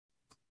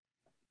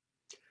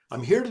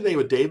I'm here today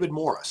with David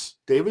Morris.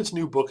 David's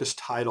new book is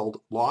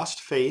titled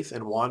Lost Faith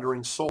and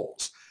Wandering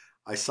Souls,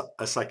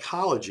 a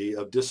psychology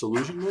of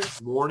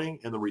disillusionment, mourning,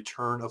 and the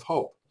return of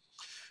hope.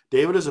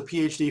 David is a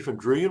PhD from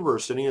Drew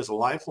University, is a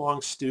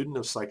lifelong student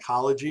of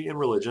psychology and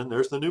religion.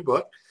 There's the new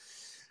book.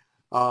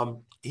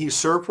 He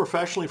served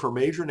professionally for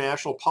major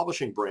national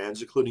publishing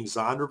brands, including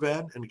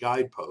Zondervan and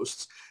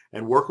Guideposts,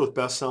 and worked with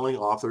best-selling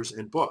authors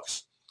and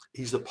books.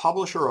 He's the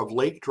publisher of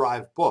Lake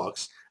Drive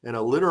Books and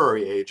a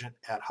literary agent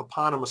at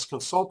Eponymous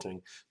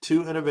Consulting,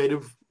 two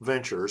innovative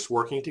ventures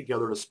working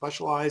together to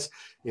specialize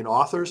in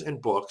authors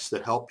and books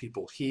that help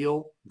people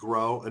heal,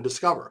 grow, and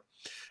discover.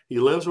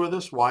 He lives with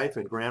his wife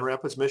in Grand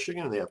Rapids,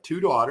 Michigan, and they have two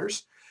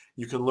daughters.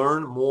 You can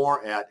learn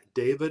more at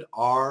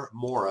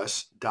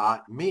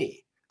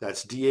davidrmorris.me.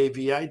 That's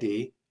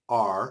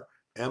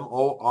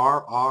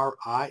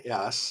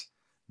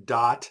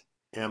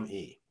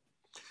DAVIDRMORRIS.me.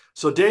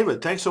 So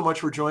David, thanks so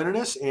much for joining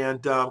us,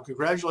 and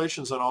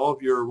congratulations on all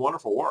of your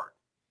wonderful work.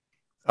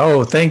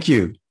 Oh, thank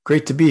you.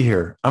 Great to be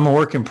here. I'm a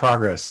work in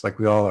progress, like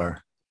we all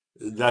are.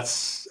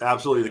 That's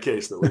absolutely the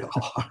case that we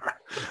all are.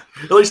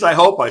 At least I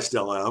hope I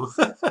still am.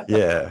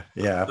 Yeah,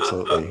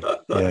 absolutely.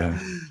 Yeah.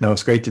 No,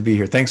 it's great to be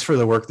here. Thanks for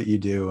the work that you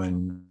do.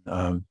 And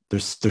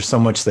there's so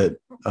much that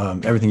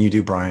everything you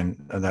do, Brian,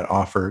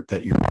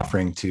 that you're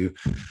offering to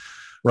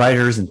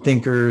writers and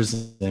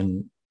thinkers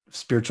and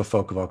spiritual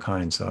folk of all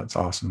kinds. So it's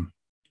awesome.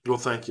 Well,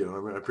 thank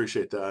you. I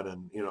appreciate that.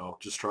 And,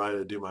 just try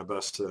to do my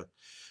best to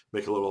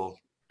make a little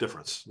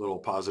difference, a little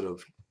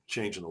positive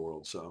change in the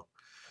world. So,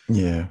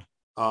 yeah.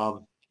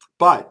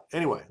 But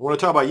anyway, I want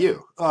to talk about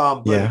you.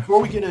 Before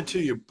we get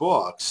into your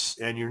books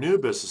and your new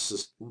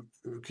businesses,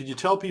 could you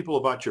tell people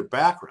about your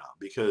background?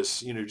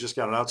 Because, you just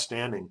got an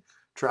outstanding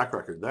track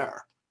record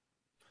there.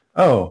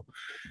 Oh,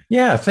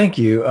 yeah. Thank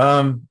you.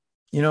 I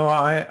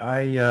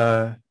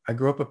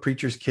grew up a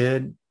preacher's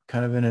kid,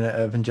 kind of in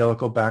an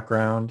evangelical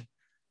background.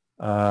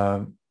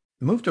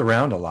 Moved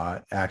around a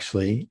lot,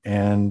 actually.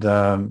 And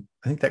I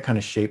think that kind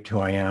of shaped who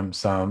I am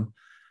some.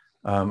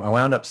 I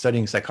wound up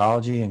studying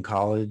psychology in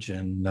college,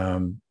 and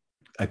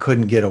I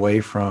couldn't get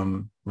away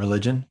from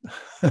religion.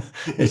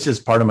 It's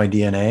just part of my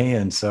DNA.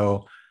 And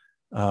so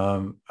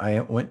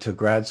I went to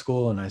grad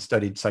school and I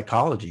studied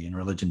psychology and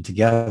religion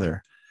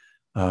together.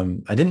 I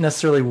didn't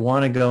necessarily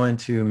want to go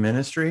into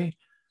ministry.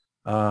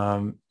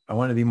 I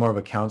wanted to be more of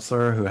a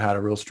counselor who had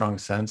a real strong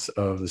sense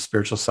of the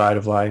spiritual side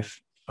of life.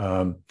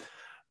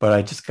 But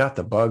I just got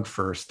the bug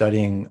for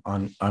studying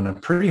on a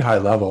pretty high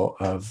level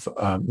of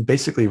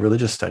basically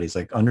religious studies,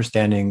 like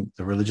understanding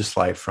the religious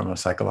life from a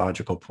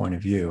psychological point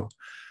of view.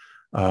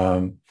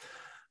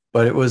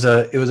 But it was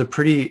a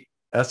pretty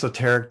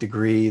esoteric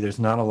degree. There's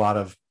not a lot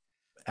of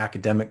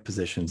academic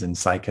positions in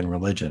psych and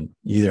religion.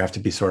 You either have to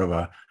be sort of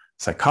a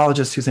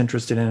psychologist who's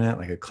interested in it,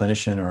 like a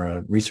clinician or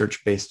a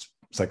research-based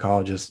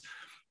psychologist,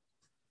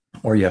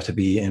 or you have to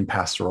be in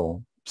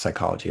pastoral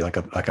psychology, like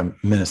a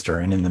minister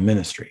and in the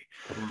ministry.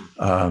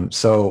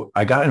 So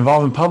I got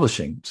involved in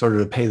publishing, sort of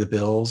to pay the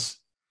bills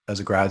as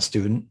a grad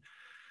student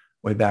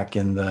way back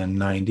in the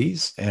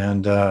 90s.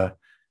 And,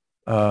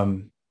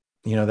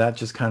 that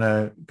just kind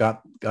of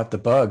got the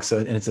bug. So,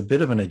 and it's a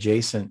bit of an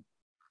adjacent,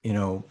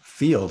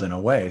 field in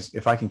a way.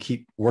 If I can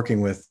keep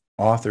working with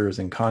authors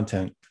and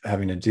content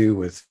having to do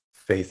with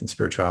faith and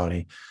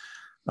spirituality,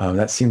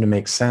 that seemed to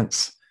make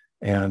sense.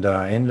 And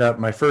I ended up,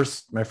 my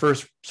first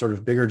sort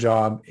of bigger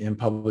job in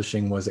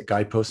publishing was at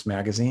Guidepost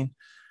magazine,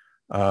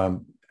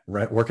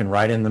 working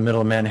right in the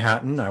middle of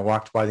Manhattan. I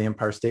walked by the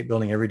Empire State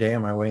Building every day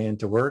on my way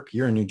into work.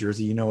 You're in New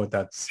Jersey, you know what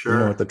that's, sure. You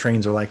know what the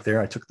trains are like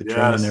there. I took the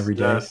train every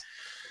day.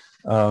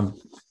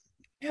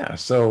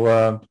 Yes.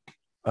 That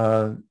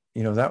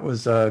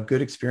was a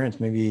good experience,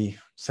 maybe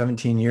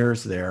 17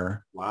 years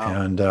there.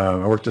 Wow. And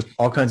I worked with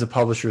all kinds of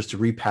publishers to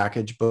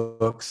repackage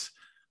books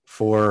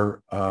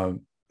for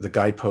the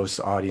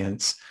Guidepost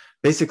audience.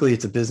 Basically,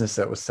 it's a business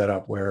that was set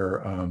up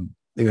where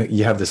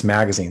you have this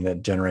magazine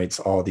that generates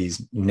all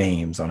these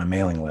names on a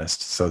mailing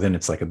list. So then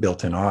it's like a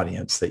built-in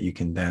audience that you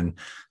can then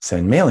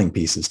send mailing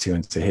pieces to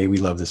and say, hey, we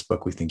love this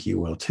book. We think you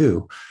will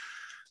too.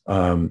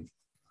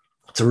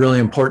 It's a really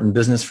important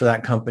business for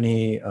that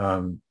company,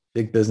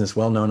 big business,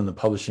 well-known in the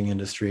publishing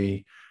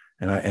industry.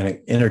 And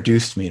it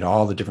introduced me to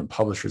all the different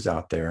publishers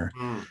out there.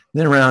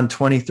 Then around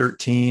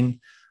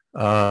 2013,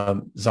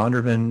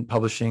 Zondervan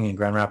Publishing in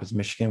Grand Rapids,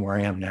 Michigan, where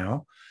I am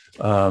now,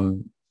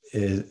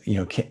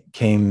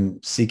 came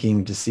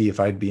seeking to see if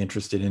I'd be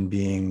interested in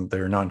being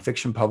their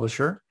nonfiction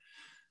publisher.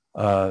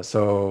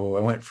 So I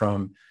went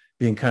from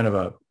being kind of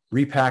a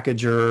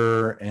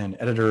repackager and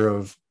editor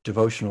of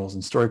devotionals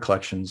and story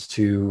collections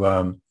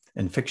to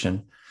and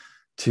fiction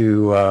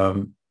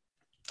to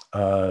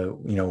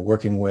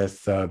working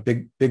with a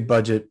big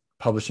budget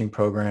publishing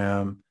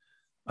program,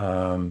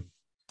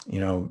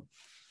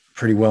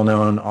 pretty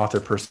well-known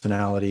author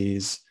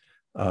personalities,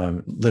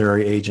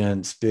 literary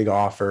agents, big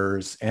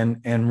offers,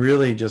 and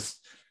really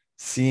just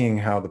seeing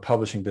how the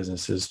publishing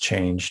business has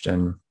changed,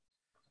 and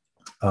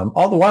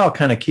all the while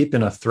kind of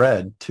keeping a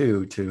thread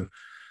too to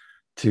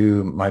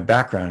to my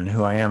background and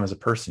who I am as a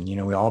person. You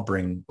know, we all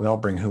bring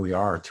who we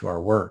are to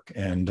our work.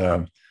 And,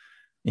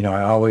 you know,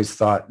 I always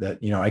thought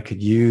that, you know, I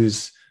could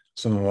use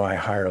some of my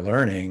higher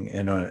learning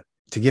and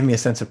to give me a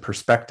sense of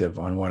perspective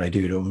on what I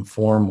do, to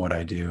inform what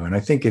I do. And I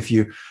think if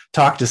you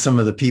talk to some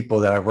of the people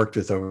that I've worked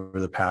with over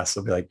the past,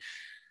 they'll be like,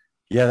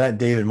 yeah, that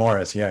David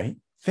Morris, yeah, he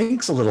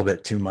thinks a little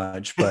bit too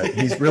much, but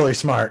he's really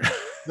smart.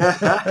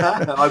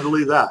 I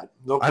believe that.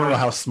 No I don't know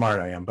how smart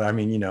I am, but I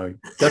mean, you know,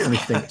 definitely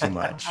think too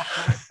much.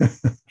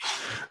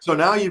 So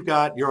now you've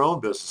got your own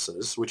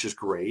businesses, which is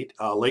great.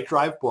 Lake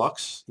Drive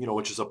Books, you know,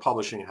 which is a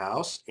publishing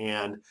house,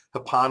 and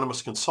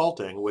Eponymous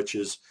Consulting, which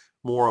is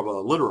more of a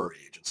literary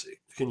agency.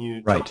 Can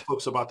you tell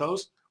folks about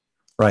those?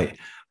 Right.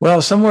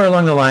 Well, somewhere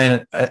along the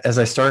line, as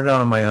I started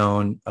out on my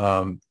own,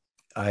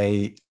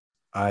 I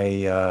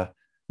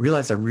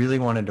realized I really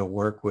wanted to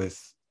work with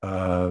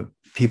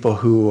people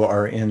who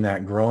are in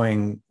that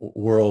growing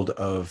world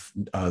of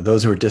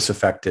those who are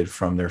disaffected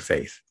from their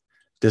faith,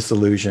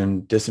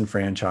 disillusioned,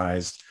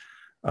 disenfranchised.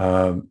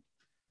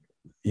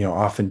 You know,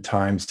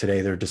 oftentimes today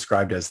they're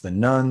described as the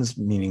nuns,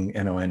 meaning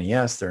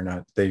N-O-N-E-S. They're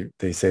not.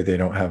 They say they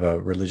don't have a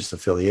religious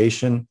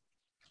affiliation.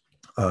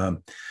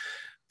 You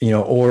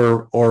know,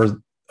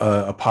 or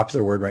a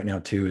popular word right now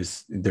too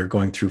is they're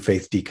going through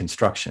faith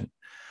deconstruction.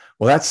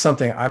 Well, that's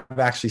something I've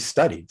actually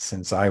studied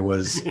since I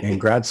was in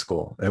grad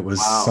school. It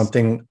was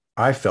something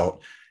I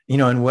felt, you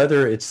know, and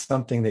whether it's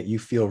something that you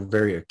feel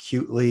very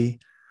acutely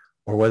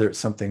or whether it's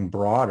something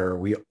broader,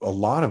 a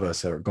lot of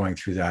us are going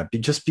through that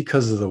just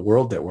because of the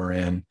world that we're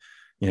in.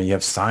 You know, you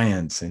have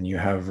science and you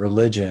have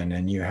religion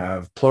and you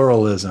have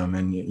pluralism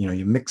and, you know,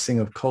 you mixing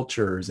of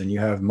cultures and you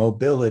have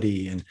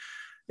mobility, and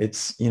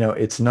it's, you know,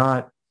 it's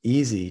not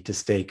easy to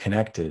stay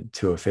connected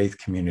to a faith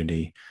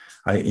community.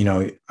 You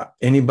know,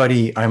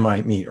 anybody I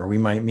might meet or we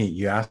might meet,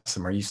 you ask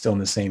them, are you still in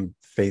the same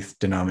faith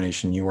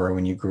denomination you were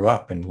when you grew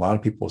up? And a lot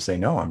of people say,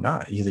 no, I'm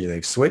not. Either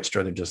they've switched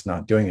or they're just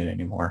not doing it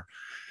anymore.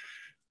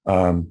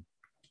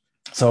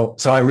 So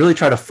I really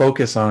try to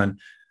focus on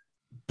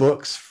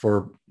books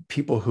for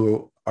people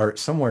who are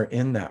somewhere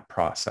in that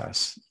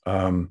process.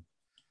 And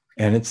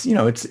it's, you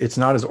know, it's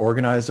not as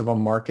organized of a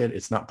market.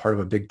 It's not part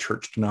of a big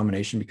church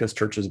denomination because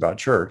church is about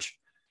church.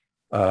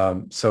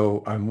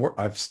 So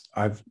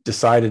I've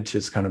decided to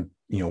just kind of,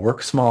 you know,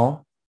 work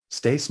small,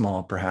 stay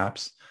small,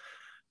 perhaps.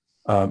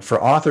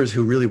 For authors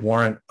who really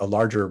warrant a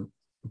larger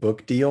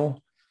book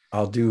deal,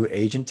 I'll do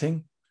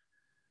agenting.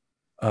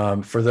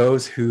 For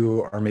those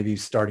who are maybe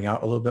starting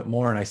out a little bit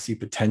more and I see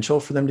potential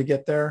for them to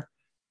get there,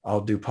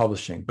 I'll do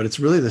publishing. But it's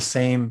really the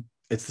same.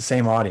 It's the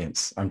same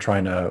audience I'm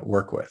trying to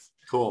work with.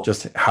 Cool.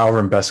 Just however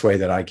and best way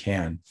that I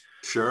can.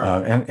 Sure.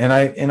 And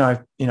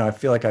I you know, I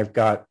feel like I've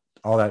got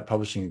all that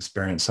publishing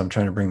experience. So I'm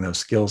trying to bring those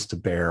skills to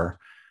bear.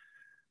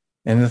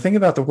 And the thing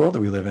about the world that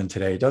we live in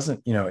today, it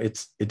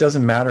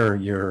doesn't matter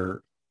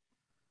your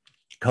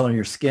color of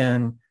your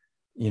skin,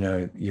 you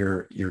know,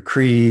 your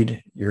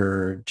creed,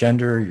 your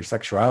gender, your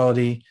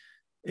sexuality.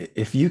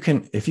 If you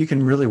can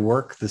really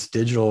work this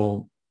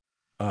digital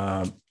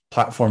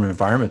platform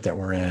environment that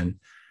we're in,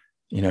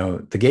 you know,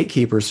 the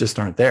gatekeepers just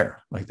aren't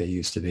there like they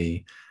used to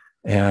be.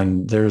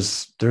 And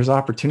there's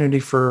opportunity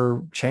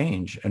for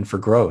change and for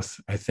growth,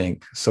 I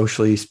think,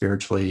 socially,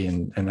 spiritually,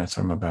 and that's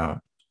what I'm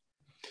about.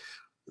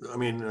 I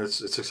mean,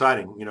 it's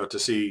exciting, you know, to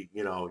see,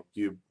 you know,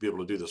 you be able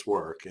to do this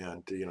work,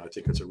 and, you know, I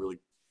think it's a really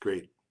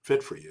great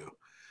fit for you.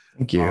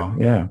 Thank you.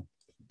 Yeah.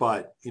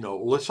 But, you know,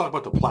 let's talk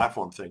about the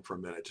platform thing for a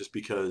minute, just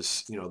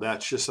because, you know,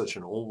 that's just such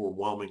an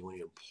overwhelmingly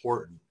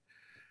important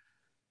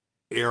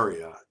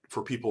area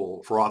for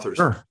people, for authors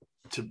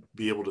to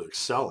be able to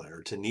excel in,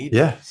 or to need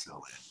to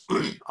excel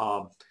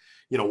in.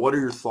 You know, what are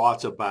your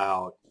thoughts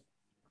about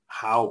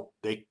how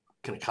they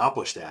can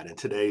accomplish that in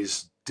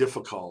today's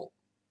difficult,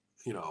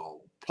 you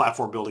know,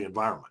 platform building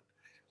environment?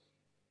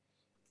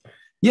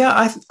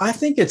 Yeah, I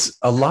think it's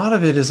a lot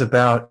of it is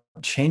about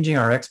changing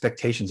our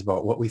expectations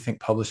about what we think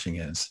publishing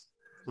is.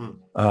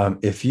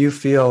 If you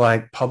feel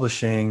like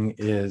publishing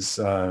is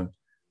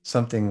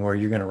something where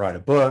you're going to write a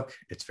book,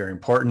 it's very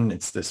important.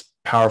 It's this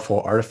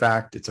powerful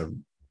artifact. It's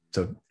an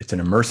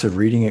immersive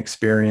reading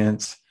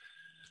experience.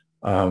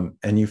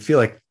 And you feel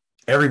like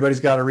everybody's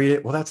got to read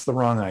it. Well, that's the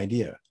wrong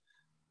idea.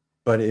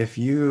 But if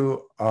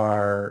you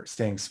are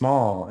staying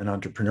small and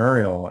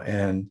entrepreneurial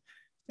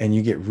and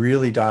you get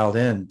really dialed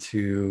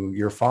into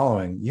your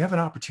following, you have an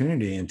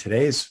opportunity in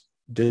today's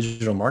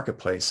digital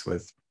marketplace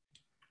with,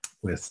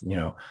 you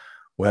know,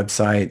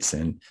 websites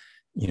and,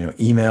 you know,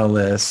 email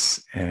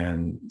lists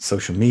and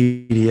social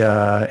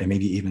media and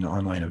maybe even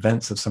online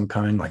events of some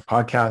kind like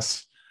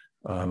podcasts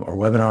or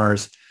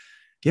webinars.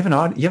 You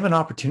have an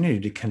opportunity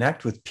to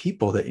connect with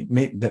people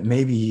that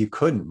maybe you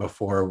couldn't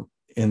before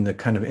in the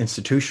kind of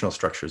institutional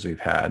structures we've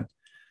had.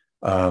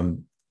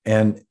 And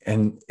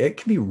it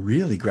can be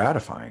really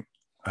gratifying,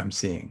 I'm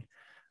seeing.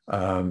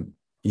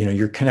 You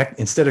know,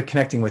 instead of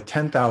connecting with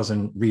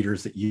 10,000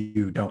 readers that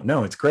you don't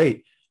know, it's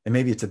great. And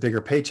maybe it's a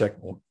bigger paycheck.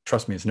 Well,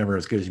 trust me, it's never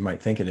as good as you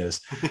might think it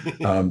is.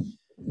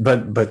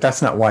 But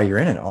that's not why you're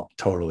in it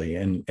totally.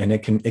 And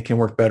it can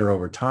work better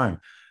over time.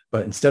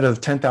 But instead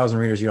of 10,000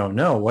 readers you don't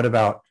know, what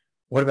about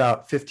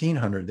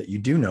 1,500 that you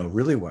do know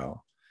really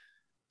well?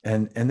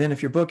 And then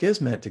if your book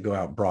is meant to go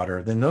out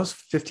broader, then those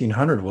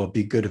 1,500 will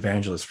be good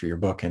evangelists for your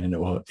book, and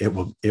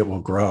it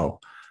will grow.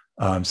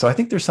 So I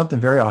think there's something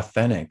very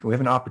authentic. We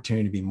have an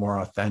opportunity to be more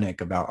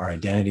authentic about our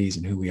identities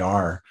and who we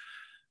are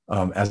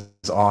as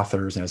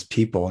authors and as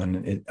people.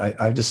 And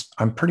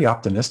I'm pretty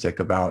optimistic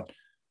about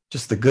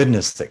just the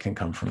goodness that can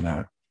come from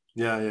that.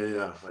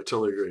 Yeah. I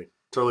totally agree.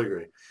 Totally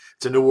agree.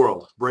 It's a new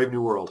world, brave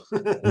new world.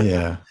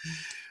 Yeah.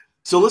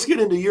 So let's get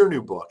into your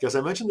new book. As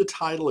I mentioned, the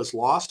title is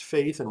Lost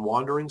Faith and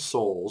Wandering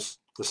Souls,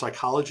 The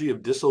Psychology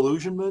of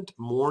Disillusionment,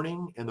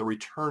 Mourning, and the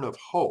Return of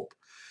Hope.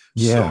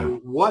 Yeah.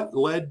 So what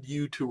led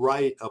you to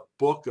write a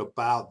book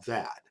about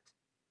that?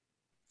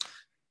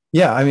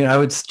 Yeah. I mean, I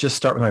would just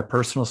start with my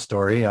personal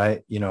story.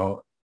 I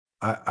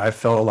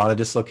felt a lot of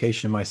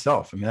dislocation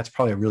myself. I mean, that's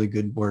probably a really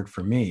good word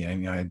for me. I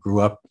mean,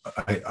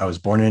 I was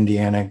born in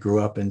Indiana, grew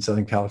up in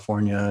Southern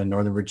California,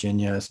 Northern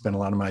Virginia, spent a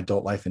lot of my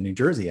adult life in New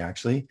Jersey,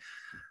 actually.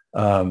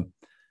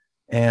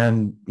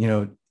 And,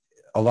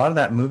 a lot of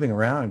that moving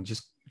around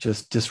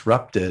just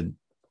disrupted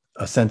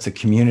a sense of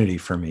community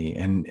for me.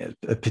 And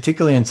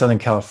particularly in Southern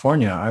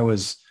California, I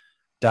was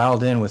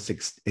dialed in with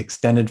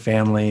extended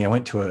family. I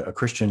went to a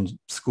Christian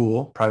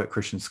school, private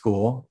Christian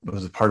school. It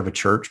was a part of a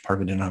church, part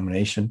of a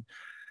denomination.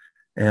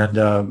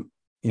 And,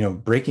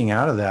 breaking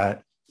out of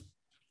that,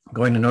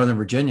 going to Northern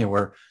Virginia,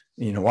 where,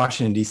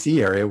 Washington,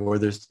 D.C. area, where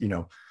there's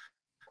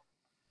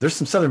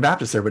some Southern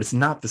Baptists there, but it's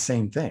not the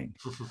same thing.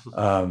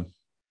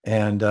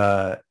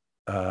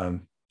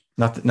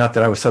 Not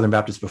that I was Southern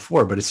Baptist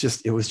before, but it's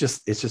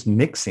just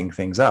mixing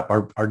things up.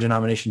 Our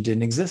denomination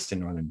didn't exist in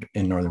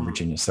Northern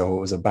Virginia. So it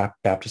was a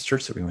Baptist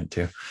church that we went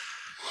to.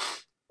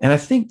 And I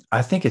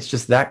think it's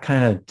just that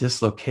kind of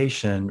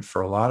dislocation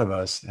for a lot of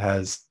us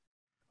has,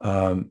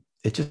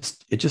 it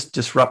just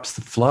disrupts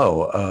the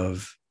flow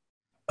of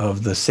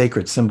the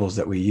sacred symbols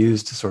that we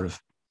use to sort of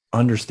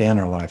understand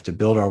our life, to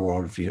build our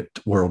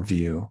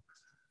worldview,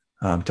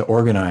 to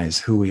organize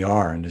who we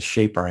are and to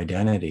shape our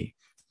identity.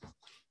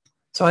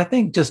 So I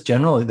think just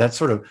generally that's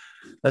sort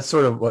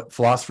of what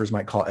philosophers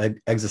might call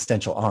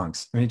existential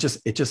angst. I mean,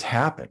 it just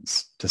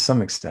happens to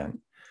some extent.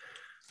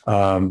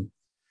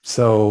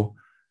 So,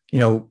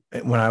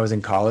 when I was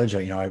in college,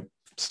 I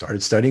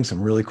started studying some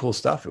really cool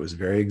stuff. It was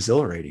very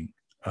exhilarating.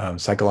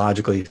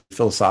 Psychologically,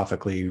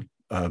 philosophically,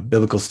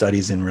 biblical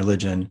studies in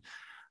religion.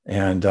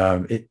 And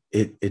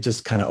it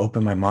just kind of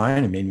opened my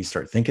mind and made me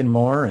start thinking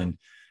more and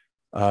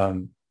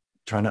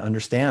trying to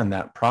understand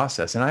that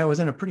process. And I was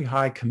in a pretty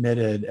high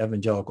committed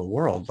evangelical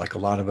world, like a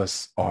lot of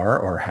us are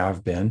or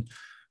have been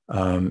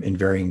in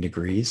varying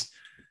degrees.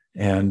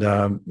 And,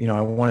 I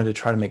wanted to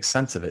try to make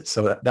sense of it.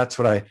 So that's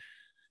what I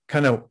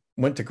kind of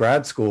went to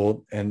grad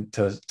school and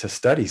to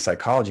study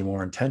psychology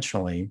more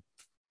intentionally.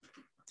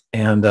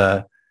 And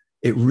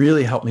it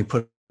really helped me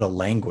put a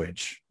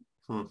language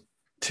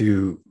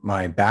to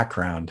my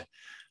background.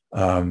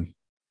 And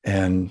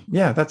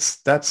yeah,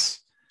 that's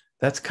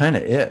kind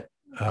of it.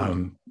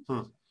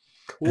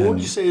 What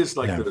would you say is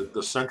like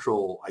the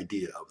central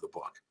idea of the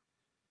book?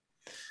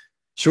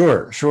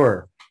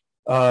 Sure.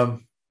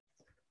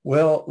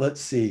 Well,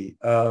 let's see.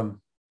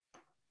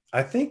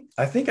 I think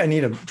I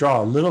need to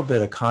draw a little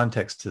bit of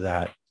context to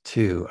that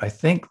too. I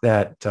think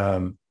that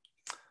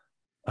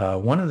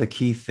one of the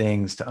key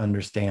things to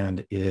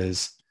understand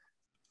is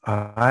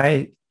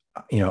to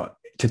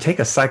take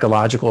a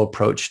psychological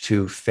approach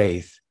to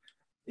faith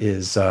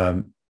is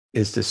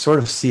to sort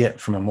of see it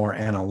from a more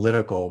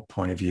analytical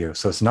point of view.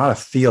 So it's not a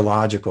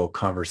theological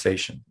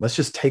conversation. Let's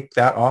just take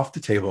that off the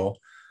table.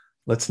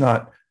 Let's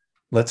not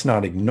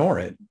ignore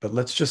it, but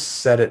let's just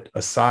set it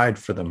aside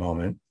for the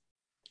moment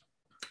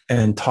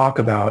and talk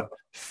about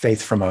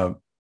faith from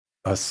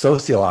a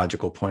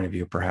sociological point of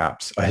view,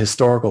 perhaps, a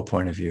historical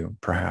point of view,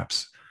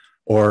 perhaps,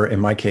 or in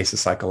my case, a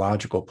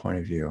psychological point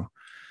of view.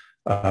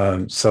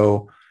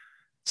 So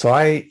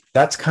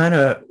that's kind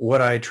of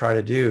what I try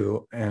to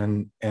do.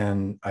 And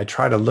I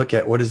try to look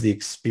at what is the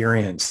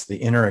experience, the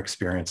inner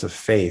experience of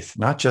faith,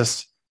 not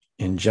just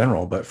in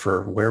general, but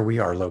for where we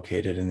are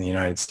located in the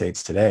United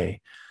States today.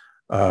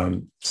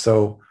 I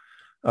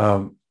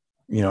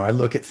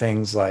look at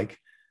things like,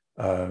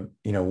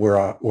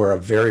 we're a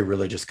very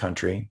religious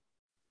country.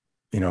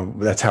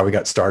 That's how we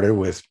got started,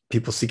 with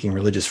people seeking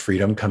religious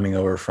freedom coming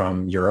over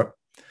from Europe.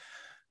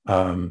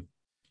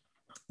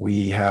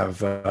 We have,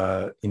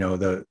 the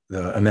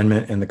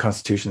amendment in the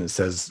Constitution that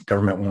says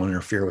government won't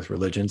interfere with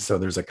religion. So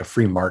there's like a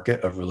free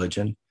market of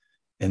religion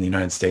in the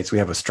United States. We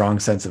have a strong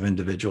sense of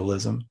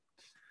individualism.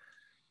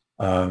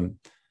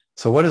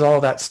 So what does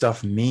all that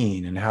stuff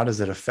mean, and how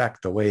does it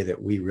affect the way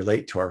that we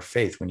relate to our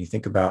faith when you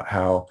think about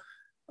how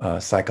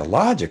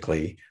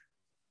psychologically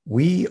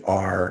we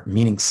are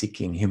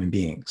meaning-seeking human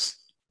beings?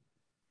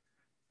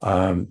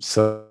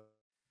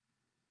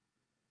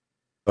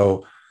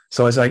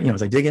 So as I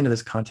dig into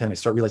this content, I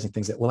start realizing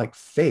things that, like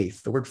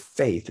faith, the word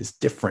faith is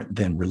different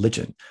than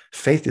religion.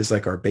 Faith is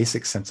like our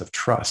basic sense of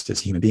trust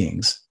as human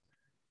beings.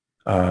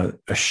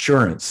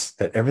 assurance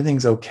that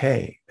everything's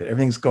okay, that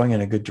everything's going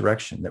in a good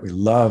direction, that we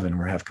love and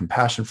we have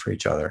compassion for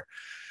each other.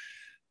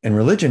 And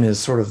religion is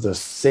sort of the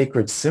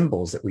sacred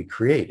symbols that we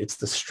create. It's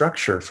the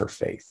structure for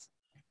faith.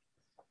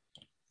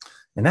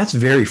 And that's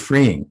very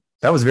freeing.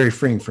 That was very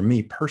freeing for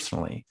me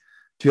personally,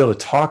 to be able to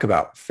talk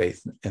about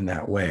faith in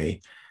that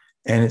way.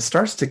 And it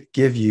starts to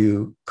give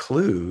you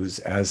clues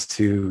as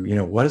to,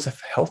 what does a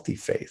healthy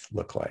faith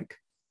look like?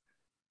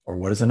 Or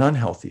what does an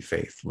unhealthy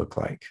faith look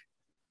like?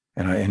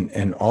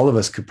 And all of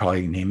us could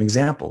probably name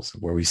examples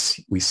where we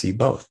see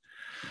both.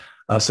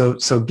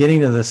 So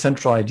getting to the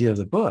central idea of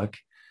the book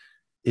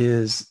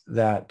is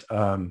that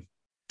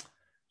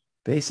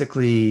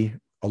basically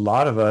a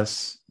lot of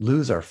us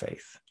lose our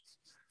faith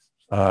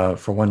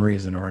for one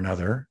reason or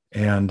another.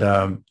 And,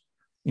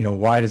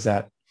 why does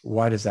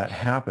that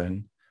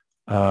happen?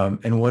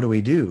 And what do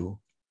we do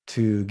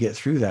to get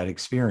through that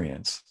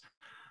experience?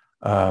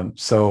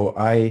 So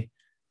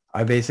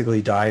I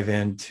basically dive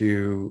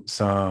into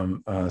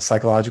some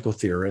psychological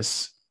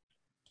theorists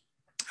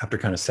after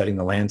kind of setting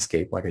the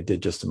landscape like I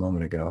did just a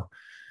moment ago.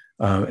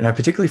 And I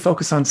particularly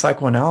focus on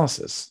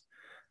psychoanalysis,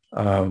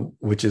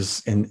 which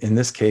is in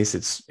this case,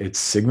 it's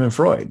Sigmund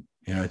Freud.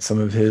 It's some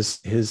of his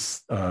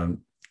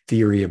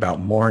theory about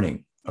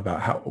mourning,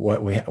 about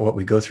what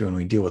we go through when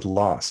we deal with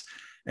loss.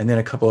 And then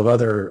a couple of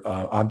other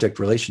object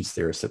relations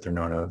theorists that they're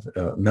known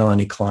of,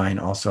 Melanie Klein,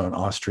 also an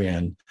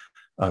Austrian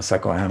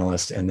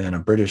psychoanalyst, and then a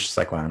British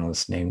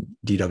psychoanalyst named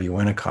D.W.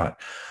 Winnicott.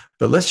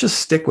 But let's just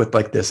stick with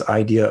like this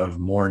idea of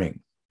mourning.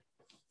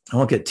 I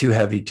won't get too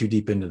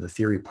deep into the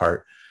theory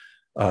part.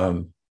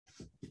 I'm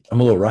a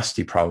little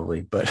rusty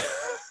probably, but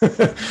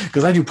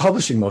because I do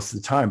publishing most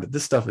of the time, but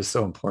this stuff is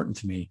so important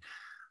to me.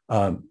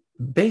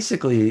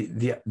 Basically,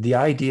 the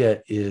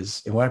idea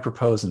is, and what I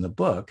propose in the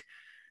book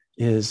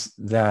is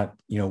that,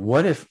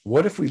 what if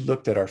we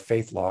looked at our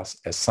faith loss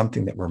as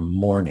something that we're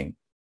mourning?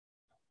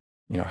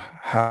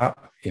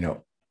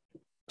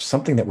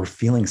 Something that we're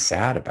feeling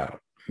sad about,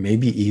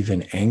 maybe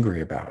even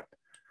angry about.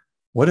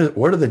 What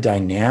are the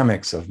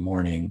dynamics of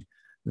mourning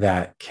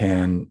that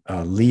can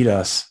lead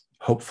us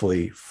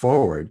hopefully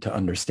forward to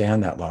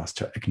understand that loss,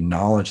 to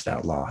acknowledge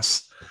that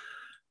loss?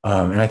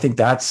 And I think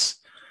that's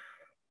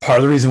part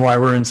of the reason why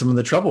we're in some of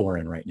the trouble we're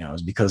in right now,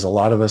 is because a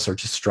lot of us are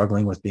just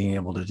struggling with being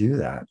able to do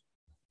that.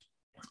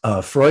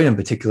 Freud in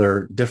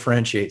particular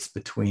differentiates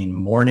between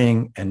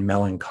mourning and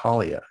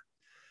melancholia.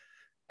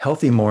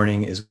 Healthy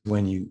mourning is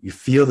when you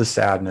feel the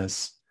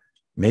sadness,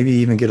 maybe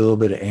even get a little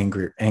bit of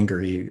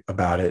angry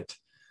about it.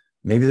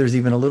 Maybe there's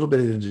even a little bit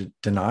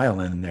of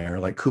denial in there,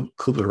 like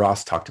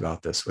Kubler-Ross talked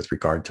about this with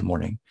regard to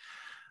mourning.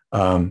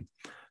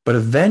 But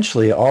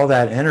eventually all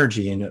that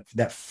energy and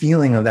that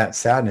feeling of that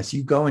sadness,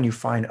 you go and you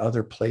find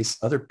other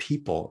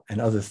people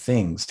and other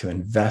things to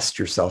invest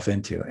yourself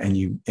into. And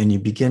you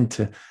begin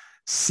to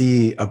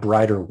see a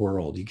brighter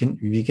world. You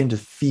begin to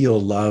feel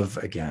love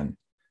again,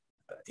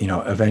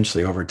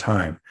 eventually over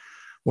time.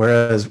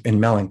 Whereas in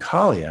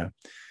melancholia,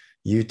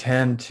 you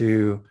tend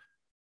to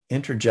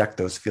interject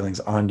those feelings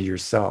onto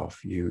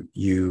yourself.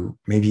 You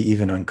maybe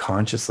even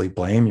unconsciously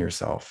blame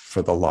yourself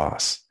for the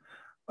loss.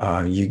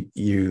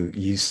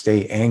 You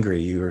stay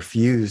angry. You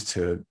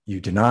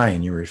deny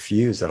and you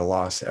refuse that a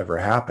loss ever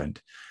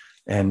happened.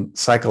 And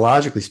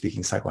psychologically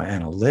speaking,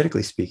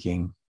 psychoanalytically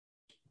speaking,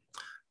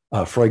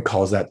 Freud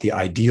calls that the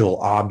ideal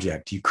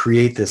object. You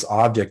create this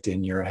object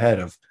in your head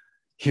of,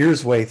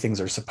 here's the way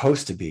things are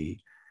supposed to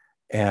be.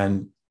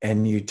 And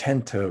you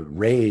tend to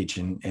rage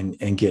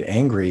and get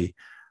angry.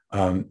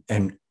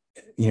 And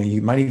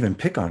you might even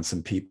pick on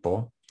some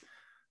people.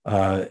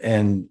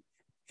 And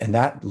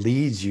that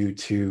leads you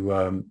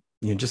to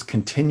just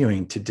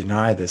continuing to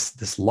deny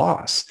this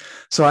loss.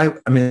 So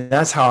I mean,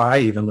 that's how I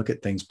even look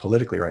at things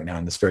politically right now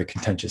in this very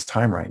contentious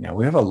time right now.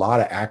 We have a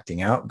lot of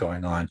acting out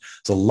going on.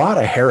 There's a lot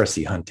of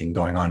heresy hunting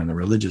going on in the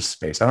religious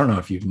space. I don't know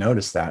if you've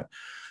noticed that,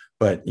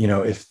 but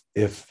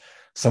if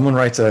someone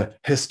writes a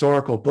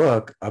historical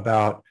book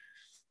about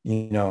a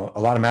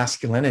lot of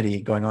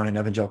masculinity going on in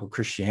evangelical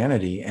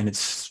Christianity, and it's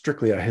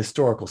strictly a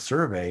historical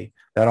survey,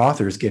 that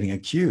author is getting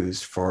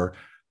accused for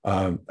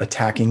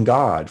attacking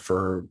God,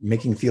 for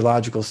making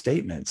theological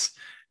statements.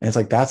 And it's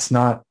like, that's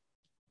not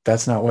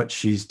what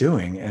she's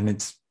doing. And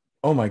it's,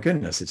 oh my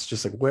goodness, it's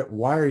just like,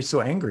 why are you so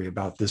angry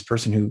about this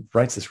person who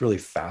writes this really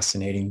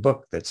fascinating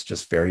book that's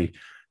just very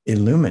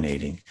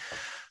illuminating?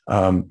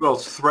 Well,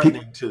 it's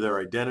threatening to their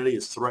identity.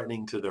 It's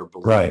threatening to their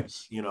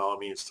beliefs.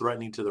 Right. It's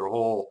threatening to their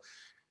whole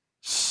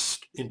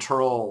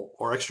internal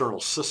or external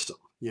system,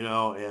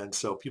 and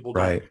so people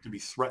don't Right. have to be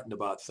threatened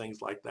about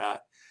things like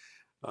that.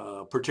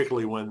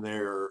 Particularly when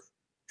they're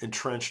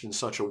entrenched in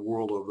such a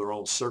world of their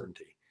own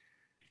certainty.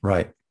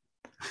 Right.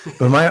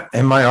 But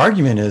my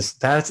argument is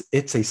that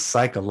it's a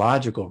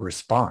psychological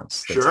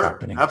response that's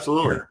happening.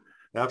 Absolutely. Here.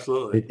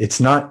 Absolutely. It's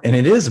not, and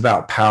it is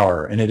about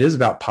power, and it is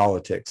about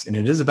politics, and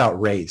it is about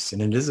race,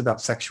 and it is about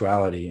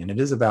sexuality, and it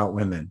is about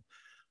women.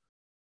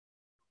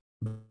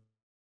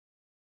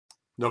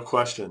 No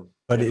question.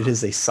 But it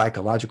is a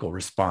psychological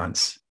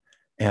response.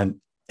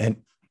 And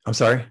I'm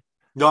sorry?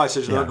 No, I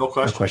said no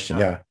question. No question.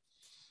 Yeah.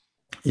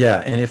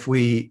 Yeah.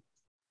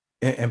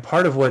 And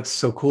part of what's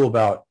so cool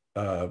about,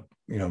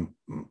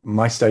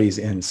 my studies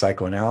in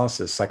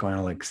psychoanalysis,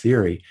 psychoanalytic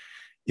theory,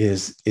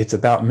 is it's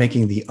about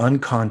making the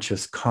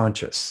unconscious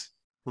conscious.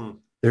 Hmm.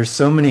 There's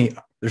so many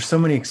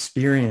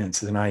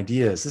experiences and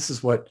ideas. This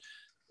is what,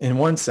 in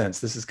one sense,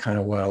 this is kind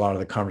of what a lot of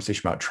the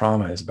conversation about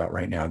trauma is about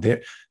right now.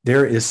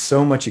 There is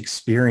so much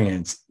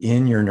experience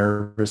in your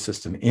nervous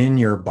system, in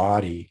your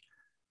body,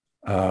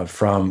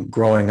 from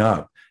growing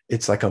up.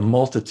 It's like a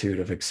multitude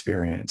of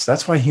experience.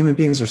 That's why human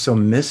beings are so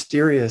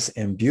mysterious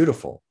and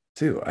beautiful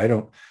too.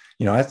 I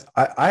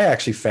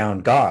actually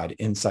found God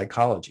in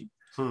psychology.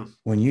 Hmm.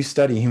 When you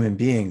study human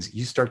beings,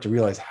 you start to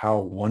realize how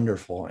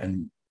wonderful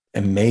and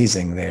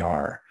amazing they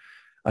are,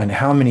 and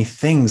how many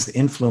things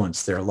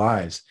influence their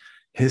lives: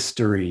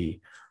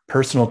 history,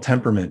 personal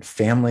temperament,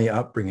 family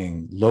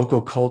upbringing,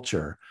 local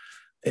culture.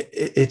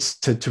 It's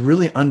to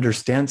really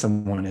understand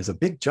someone is a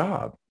big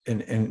job,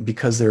 and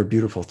because they're a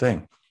beautiful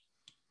thing.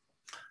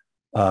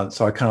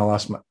 So I kind of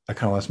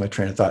lost my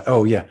train of thought.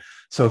 Oh yeah.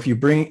 So if you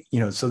bring,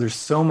 so there's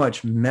so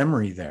much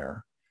memory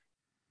there.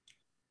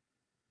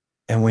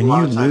 And A when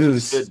lot you of times it's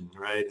lose, hidden,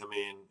 right? I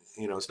mean,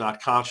 it's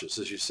not conscious,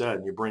 as you said,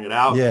 and you bring it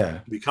out, yeah,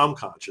 become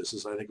conscious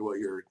is, I think, what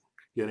you're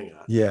getting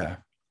at. yeah.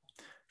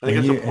 I think When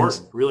it's you,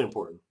 important, really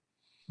important.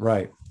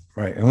 right,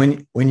 right.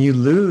 And when you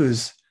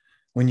lose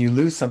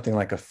something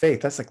like a faith,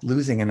 that's like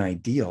losing an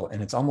ideal.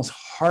 And it's almost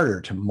harder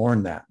to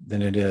mourn that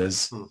than it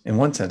is. Hmm. In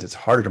one sense, it's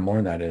harder to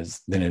mourn than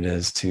it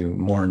is to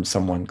mourn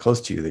someone close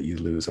to you that you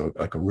lose,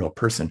 like a real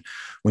person.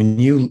 When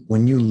you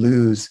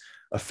lose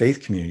a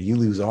faith community, you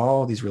lose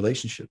all these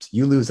relationships.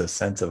 You lose a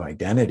sense of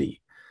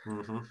identity.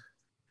 Mm-hmm.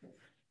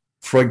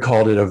 Freud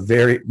called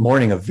it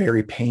mourning a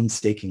very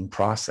painstaking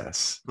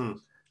process. Hmm.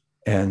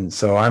 And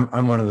so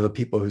I'm one of the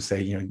people who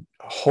say,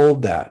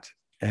 hold that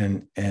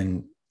and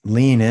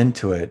lean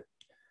into it.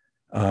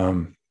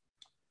 You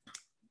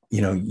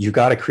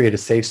got to create a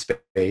safe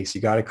space. You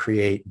got to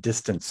create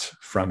distance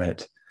from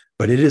it,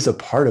 but it is a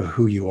part of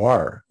who you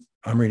are.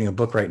 I'm reading a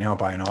book right now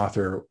by an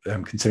author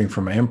I'm considering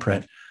for my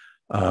imprint,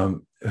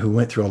 who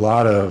went through a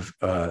lot of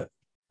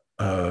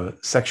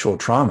sexual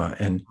trauma,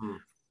 and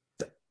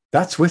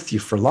that's with you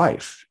for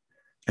life,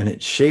 and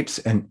it shapes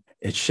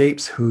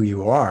who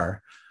you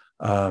are.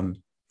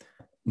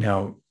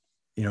 Now,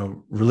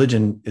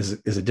 religion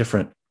is a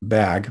different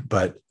bag,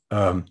 but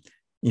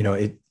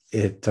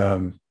it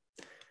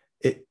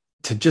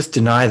to just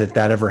deny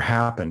that ever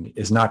happened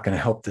is not going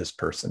to help this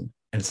person,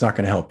 and it's not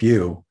going to help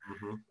you.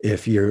 Mm-hmm.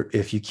 If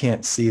you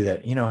can't see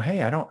that,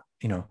 hey, I don't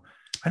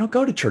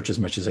go to church as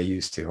much as I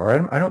used to,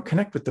 or I don't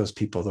connect with those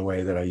people the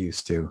way that I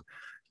used to.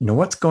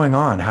 What's going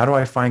on? How do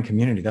I find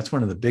community? That's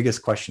one of the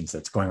biggest questions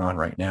that's going on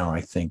right now,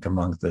 I think,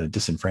 among the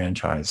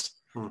disenfranchised,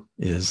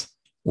 is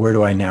where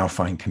do I now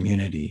find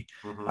community?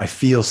 Mm-hmm. I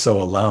feel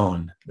so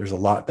alone. There's a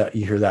lot that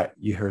you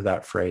hear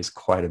that phrase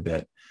quite a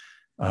bit.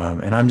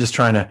 And I'm just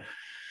trying to,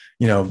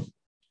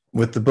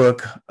 with the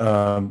book,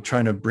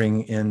 trying to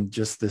bring in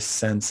just this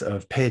sense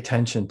of pay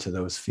attention to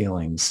those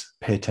feelings,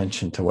 pay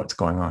attention to what's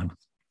going on.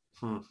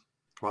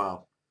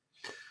 Wow.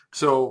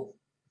 So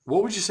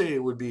what would you say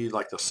would be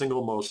like the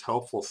single most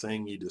helpful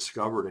thing you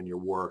discovered in your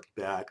work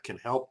that can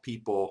help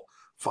people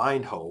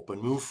find hope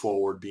and move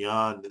forward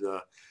beyond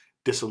the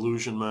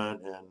disillusionment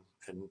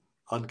and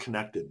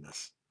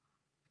unconnectedness?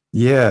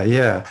 Yeah,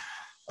 yeah.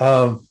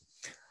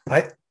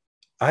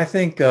 I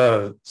think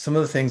some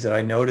of the things that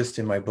I noticed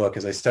in my book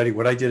as I studied,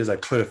 what I did is I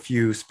put a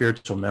few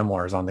spiritual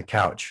memoirs on the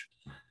couch.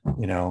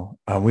 We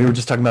were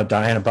just talking about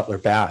Diana Butler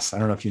Bass. I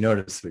don't know if you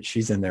noticed, but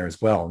she's in there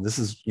as well. And this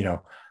was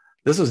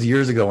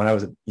years ago when I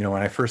was,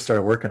 when I first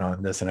started working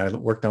on this, and I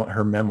worked on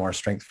her memoir,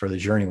 Strength for the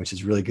Journey, which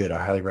is really good.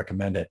 I highly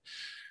recommend it.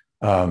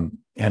 And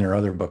her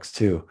other books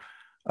too.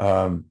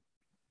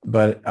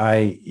 But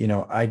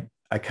I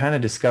kind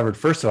of discovered,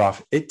 first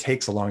off, it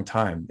takes a long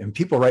time, and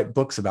people write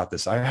books about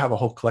this. I have a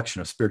whole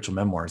collection of spiritual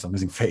memoirs on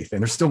losing faith,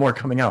 and there's still more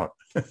coming out.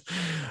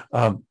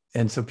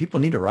 And so people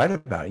need to write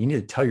about it. You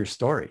need to tell your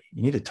story.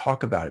 You need to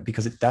talk about it,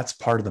 because that's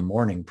part of the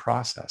mourning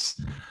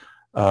process.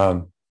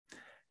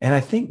 And I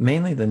think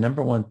mainly the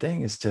number one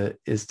thing is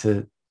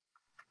to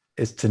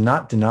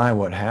not deny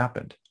what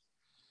happened,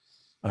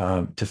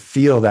 to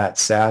feel that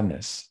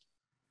sadness,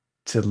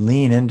 to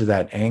lean into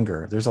that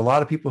anger. There's a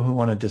lot of people who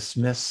want to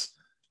dismiss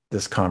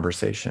this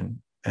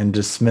conversation and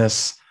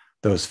dismiss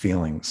those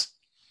feelings.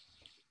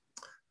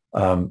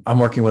 I'm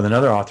working with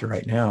another author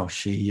right now.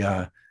 She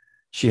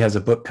has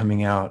a book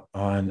coming out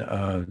on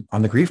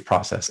the grief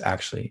process.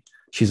 Actually,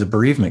 she's a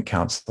bereavement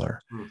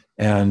counselor,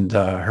 and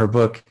her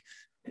book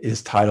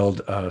is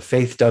titled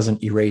 "Faith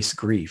Doesn't Erase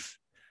Grief."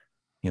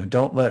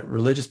 Don't let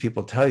religious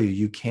people tell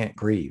you can't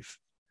grieve,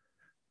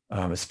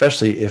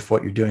 especially if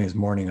what you're doing is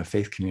mourning a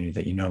faith community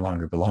that you no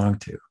longer belong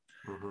to.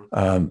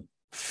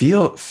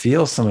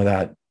 Feel some of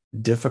that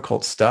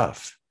difficult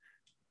stuff.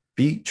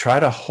 Try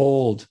to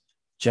hold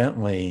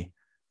gently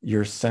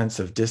your sense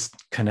of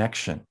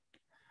disconnection,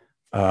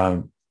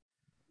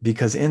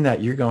 because in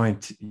that you're going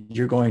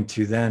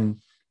to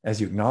then, as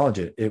you acknowledge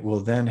it, it will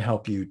then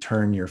help you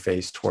turn your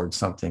face towards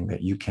something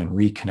that you can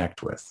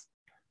reconnect with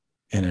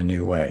in a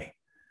new way.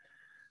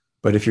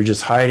 But if you're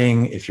just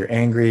hiding, if you're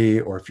angry,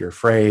 or if you're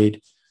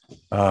afraid,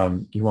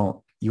 you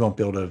won't be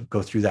able to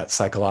go through that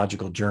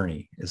psychological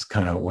journey, is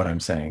kind of what I'm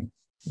saying.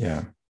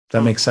 Yeah. Does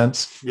that make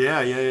sense?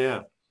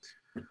 Yeah.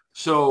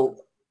 So,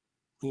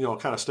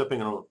 kind of stepping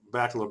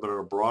back a little bit on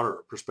a broader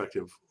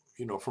perspective,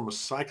 from a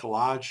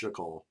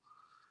psychological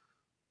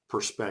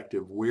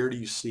perspective, where do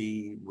you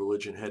see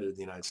religion headed in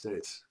the United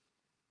States?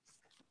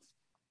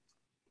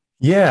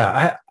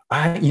 Yeah,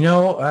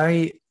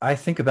 I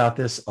think about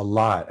this a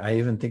lot. I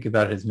even think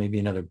about it as maybe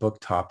another book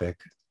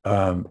topic.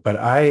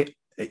 But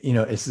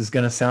this is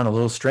going to sound a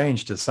little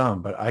strange to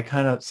some,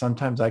 but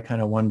sometimes I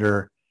kind of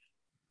wonder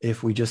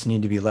if we just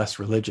need to be less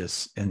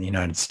religious in the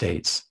United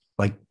States.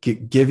 Like,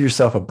 give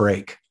yourself a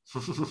break.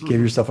 Give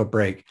yourself a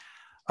break.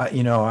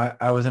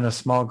 I was in a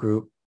small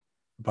group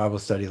Bible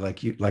study,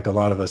 like a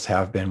lot of us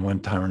have been one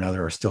time or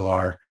another, or still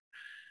are.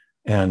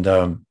 And,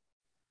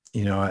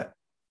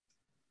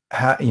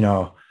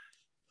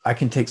 I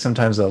can take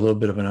sometimes a little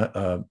bit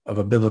of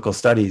a biblical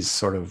studies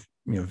sort of,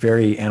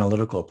 very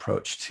analytical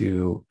approach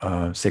to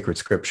sacred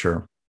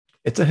scripture.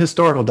 It's a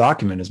historical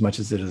document as much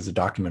as it is a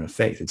document of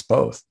faith. It's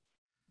both.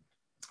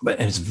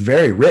 And it's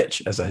very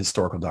rich as a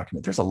historical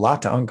document. There's a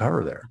lot to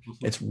uncover there.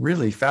 It's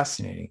really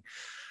fascinating.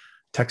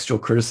 Textual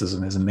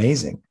criticism is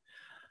amazing.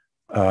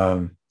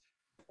 But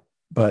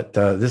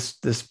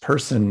this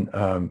person,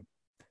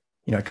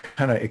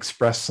 kind of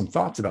expressed some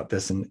thoughts about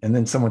this. And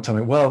then someone told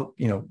me, well,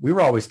 we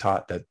were always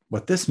taught that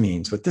what this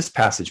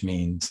passage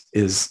means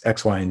is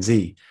X, Y, and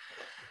Z.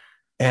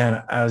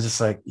 And I was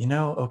just like,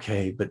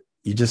 okay, but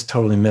you just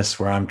totally miss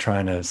where I'm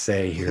trying to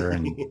say here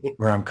and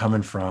where I'm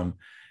coming from.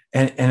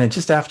 And it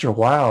just, after a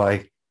while,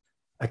 I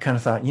kind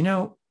of thought,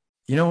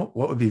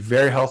 what would be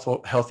very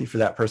healthy for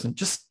that person?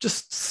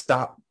 Just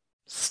stop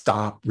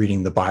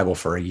reading the Bible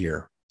for a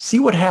year. See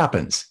what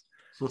happens.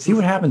 See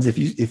what happens if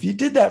you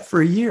did that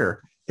for a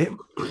year.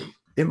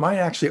 It might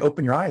actually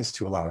open your eyes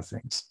to a lot of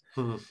things.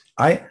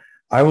 I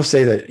will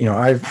say that,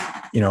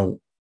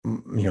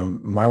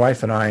 my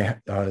wife and I,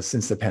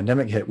 since the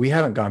pandemic hit, we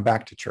haven't gone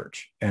back to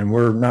church, and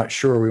we're not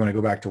sure we want to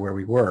go back to where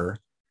we were.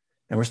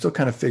 And we're still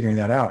kind of figuring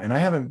that out. And I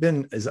haven't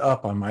been as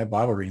up on my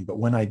Bible reading, but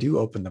when I do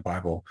open the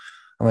Bible,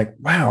 I'm like,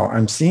 wow,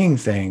 I'm seeing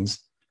things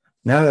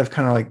now that I've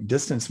kind of like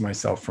distanced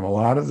myself from a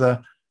lot of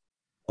the,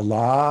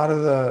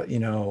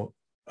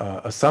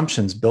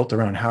 assumptions built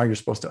around how you're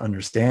supposed to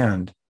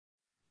understand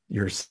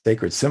your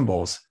sacred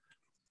symbols.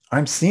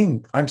 I'm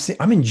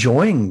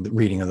enjoying the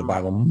reading of the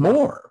Bible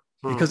more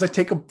because I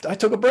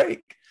took a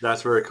break.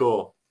 That's very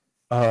cool.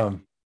 I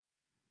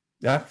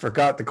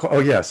forgot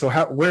so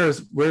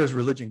where's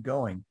religion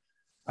going?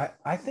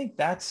 I think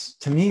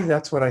to me,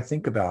 that's what I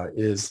think about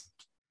is,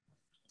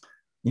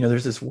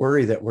 there's this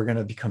worry that we're going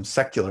to become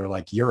secular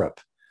like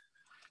Europe.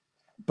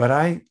 But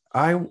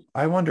I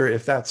wonder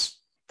if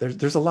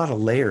there's a lot of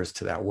layers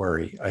to that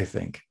worry, I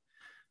think.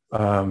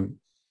 And,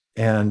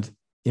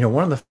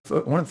 one of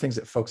the things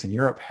that folks in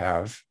Europe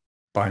have,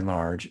 by and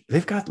large,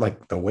 they've got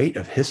like the weight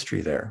of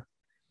history there.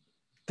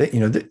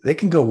 They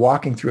can go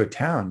walking through a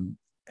town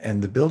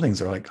and the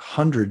buildings are like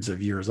hundreds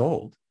of years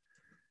old,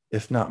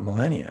 if not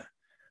millennia.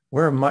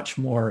 We're a much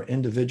more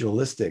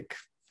individualistic,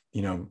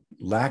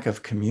 lack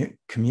of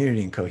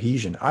community and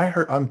cohesion.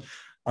 I'm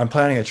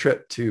planning a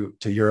trip to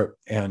Europe,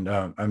 and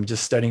I'm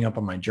just studying up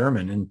on my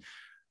German.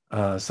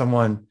 And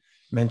someone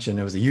mentioned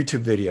it was a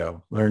YouTube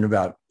video, learn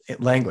about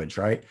language,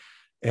 right?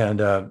 And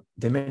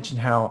they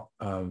mentioned how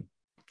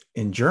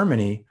in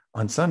Germany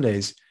on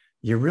Sundays,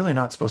 you're really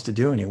not supposed to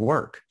do any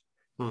work.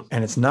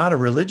 And it's not a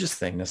religious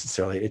thing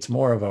necessarily. It's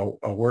more of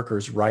a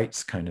workers'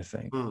 rights kind of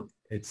thing.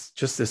 It's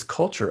just this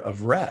culture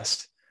of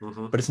rest,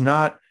 but it's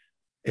not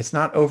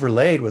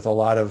overlaid with a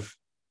lot of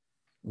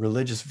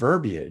religious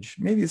verbiage.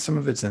 Maybe some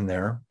of it's in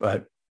there,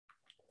 and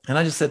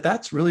I just said,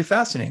 that's really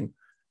fascinating.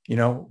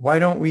 Why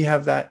don't we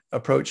have that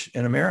approach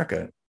in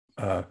America?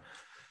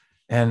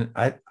 And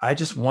I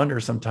just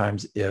wonder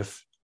sometimes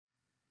if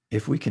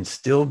we can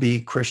still be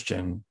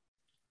Christian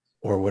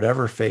or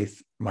whatever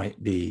faith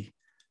might be,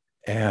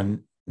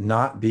 and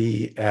not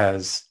be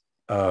as,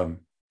 not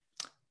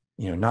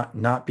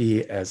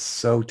be as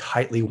so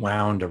tightly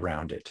wound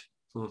around it.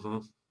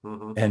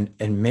 And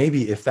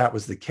maybe if that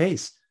was the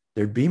case,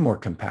 there'd be more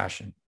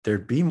compassion.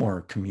 There'd be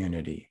more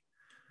community.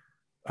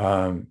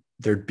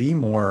 There'd be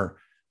more,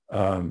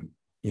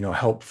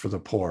 help for the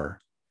poor.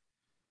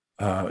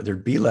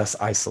 There'd be less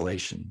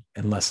isolation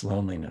and less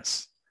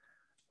loneliness.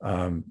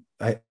 I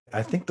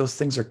think those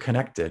things are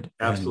connected.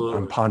 Absolutely.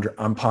 And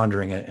I'm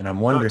pondering it, and I'm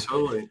wondering.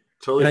 Totally.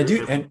 And I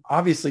do, and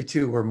obviously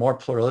too, we're more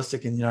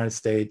pluralistic in the United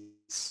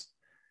States.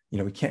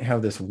 We can't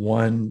have this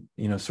one,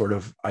 sort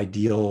of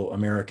ideal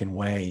American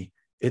way.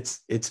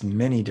 It's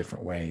many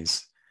different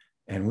ways,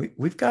 and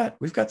we've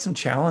got some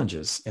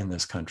challenges in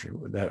this country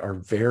that are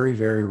very,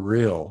 very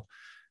real,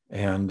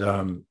 and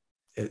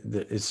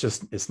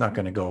it's not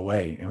going to go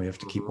away, and we have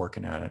to keep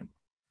working at it.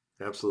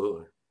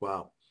 Absolutely.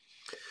 Wow.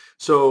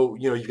 So,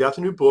 you've got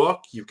the new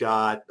book, you've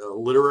got a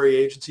literary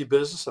agency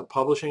business, a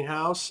publishing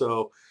house.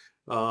 So,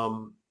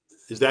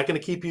 Is that going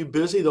to keep you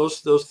busy, those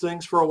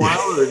things for a while,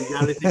 or have you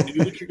got anything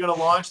new that you're going to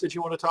launch that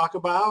you want to talk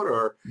about?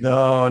 Or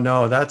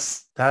No,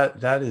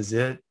 that is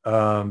it.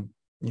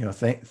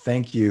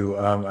 Thank you.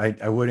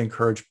 I would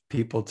encourage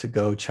people to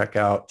go check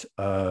out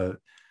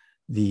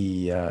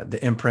the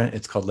imprint.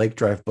 It's called Lake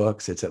Drive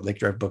Books. It's at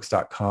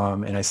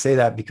lakedrivebooks.com. And I say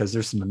that because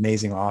there's some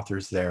amazing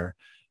authors there.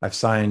 I've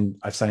signed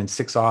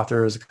 6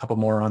 authors, a couple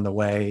more on the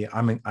way.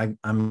 I'm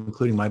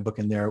including my book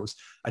in there.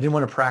 I didn't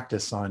want to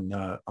practice on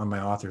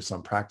my authors, so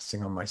I'm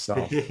practicing on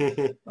myself,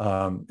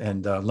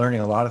 and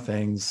learning a lot of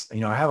things.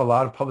 I have a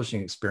lot of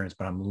publishing experience,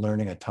 but I'm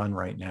learning a ton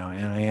right now,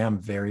 and I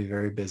am very,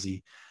 very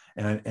busy.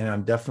 And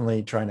I'm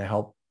definitely trying to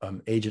help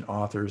agent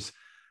authors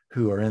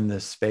who are in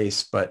this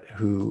space, but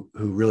who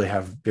really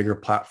have bigger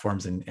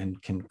platforms and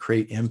can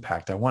create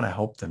impact. I want to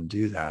help them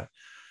do that.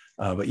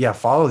 But yeah,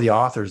 follow the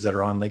authors that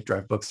are on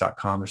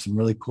lakedrivebooks.com. There's some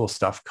really cool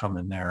stuff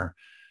coming there.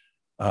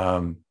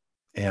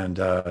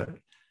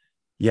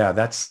 Yeah,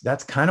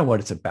 that's kind of what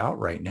it's about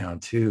right now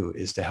too,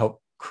 is to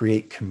help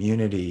create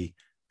community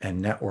and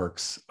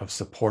networks of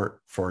support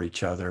for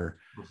each other,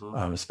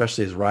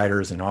 especially as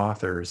writers and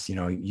authors.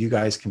 You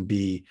guys can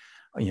be,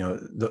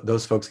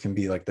 those folks can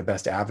be like the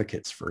best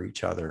advocates for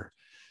each other.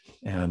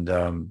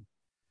 And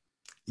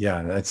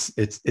yeah,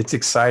 it's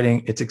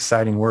exciting. It's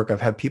exciting work.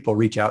 I've had people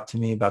reach out to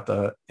me about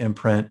the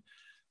imprint,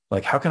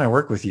 like, how can I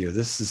work with you?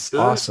 This is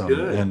awesome.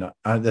 Good. And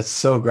that's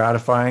so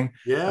gratifying.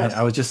 Yeah.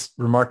 I was just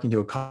remarking to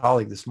a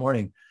colleague this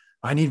morning,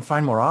 I need to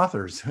find more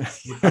authors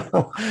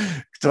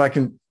so I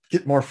can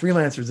get more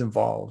freelancers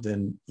involved.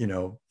 And,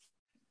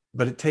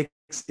 but it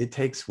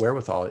takes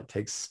wherewithal. It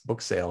takes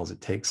book sales.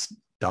 It takes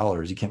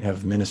dollars. You can't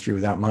have ministry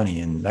without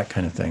money and that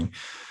kind of thing.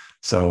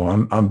 So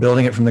I'm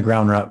building it from the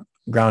ground up,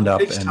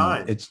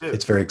 and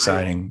it's very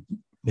exciting.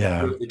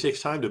 Yeah. It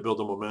takes time to build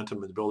the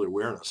momentum and build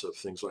awareness of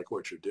things like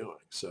what you're doing.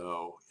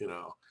 So,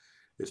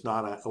 it's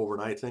not an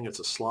overnight thing. It's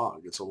a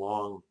slog. It's a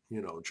long,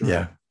 journey.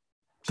 Yeah.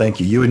 Thank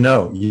you. You would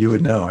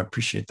know. I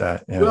appreciate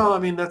that. Yeah. Well, I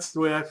mean, that's the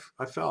way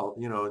I felt,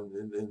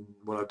 in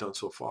what I've done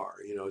so far.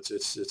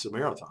 It's a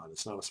marathon.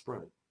 It's not a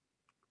sprint.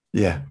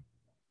 Yeah.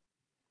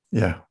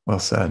 Yeah. Well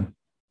said.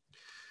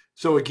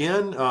 So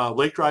again,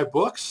 Lake Drive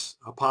Books,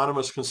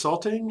 eponymous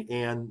consulting,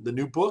 and the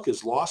new book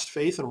is Lost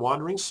Faith and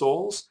Wandering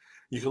Souls.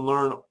 You can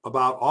learn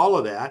about all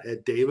of that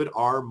at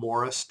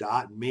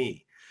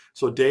davidrmorris.me.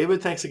 So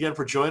David, thanks again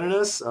for joining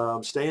us.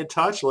 Stay in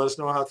touch. Let us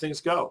know how things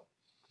go.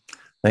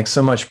 Thanks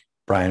so much,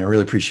 Brian. I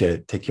really appreciate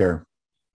it. Take care.